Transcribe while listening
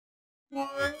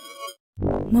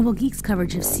Mobile Geeks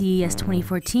coverage of CES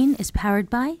 2014 is powered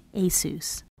by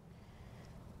ASUS.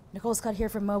 Nicole Scott here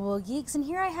from Mobile Geeks, and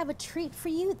here I have a treat for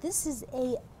you. This is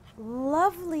a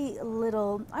lovely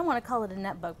little, I want to call it a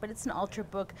netbook, but it's an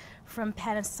ultrabook from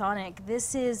Panasonic.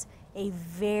 This is a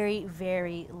very,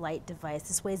 very light device.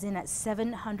 This weighs in at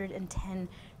 710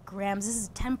 grams. This is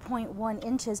 10.1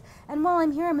 inches. And while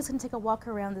I'm here, I'm just going to take a walk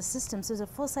around the system. So there's a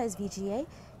full-size VGA,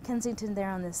 Kensington there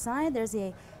on this side. There's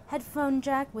a headphone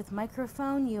jack with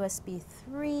microphone, USB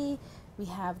 3. We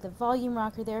have the volume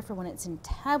rocker there for when it's in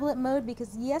tablet mode,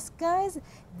 because yes guys,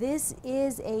 this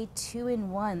is a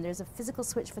 2-in-1. There's a physical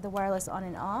switch for the wireless on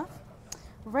and off.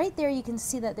 Right there you can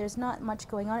see that there's not much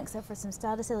going on except for some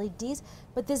status LEDs,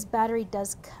 but this battery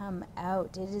does come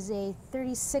out. It is a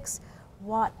 36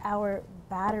 watt-hour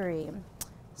battery.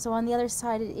 So on the other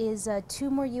side it is two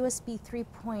more USB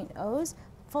 3.0s,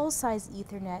 full-size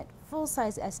Ethernet,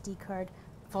 full-size SD card,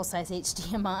 full-size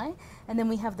HDMI, and then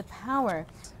we have the power.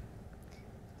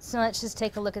 So let's just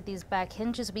take a look at these back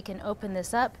hinges. We can open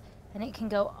this up and it can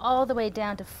go all the way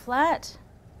down to flat,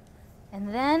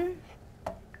 and then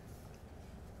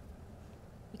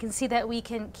you can see that we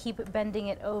can keep bending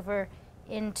it over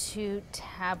into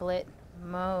tablet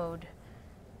mode.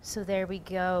 So there we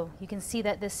go. You can see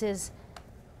that this is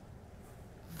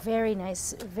very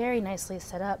nice, very nicely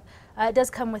set up. It does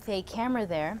come with a camera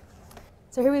there.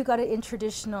 So here we've got it in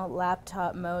traditional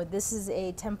laptop mode. This is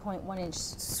a 10.1 inch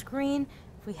screen.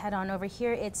 If we head on over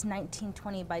here, it's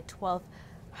 1920 by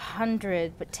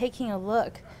 1200. But taking a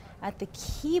look at the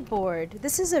keyboard,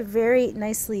 this is a very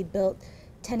nicely built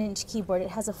 10-inch keyboard.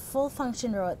 It has a full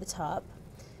function row at the top.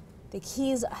 The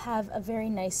keys have a very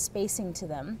nice spacing to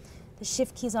them. The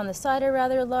shift keys on the side are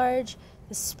rather large.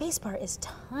 The spacebar is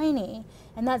tiny,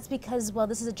 and that's because, well,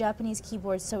 this is a Japanese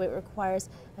keyboard, so it requires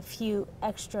a few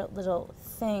extra little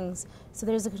things. So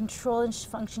there's a control and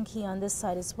function key on this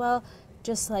side as well,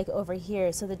 just like over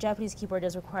here. So the Japanese keyboard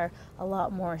does require a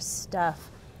lot more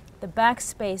stuff. The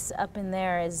backspace up in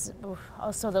there is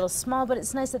also a little small, but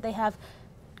it's nice that they have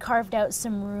carved out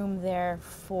some room there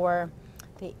for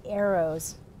the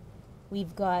arrows.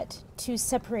 We've got two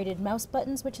separated mouse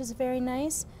buttons, which is very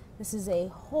nice. This is a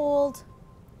hold.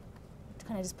 It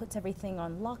kind of just puts everything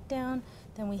on lockdown.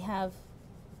 Then we have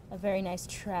a very nice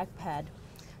trackpad.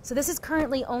 So this is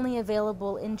currently only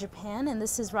available in Japan, and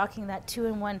this is rocking that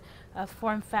 2-in-1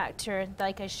 form factor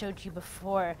like I showed you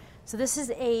before. So this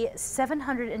is a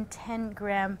 710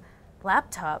 gram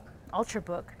laptop,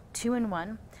 ultrabook,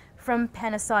 2-in-1 from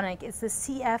Panasonic. It's the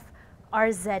CF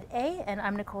RZ4, and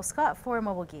I'm Nicole Scott for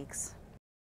Mobile Geeks.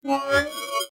 What?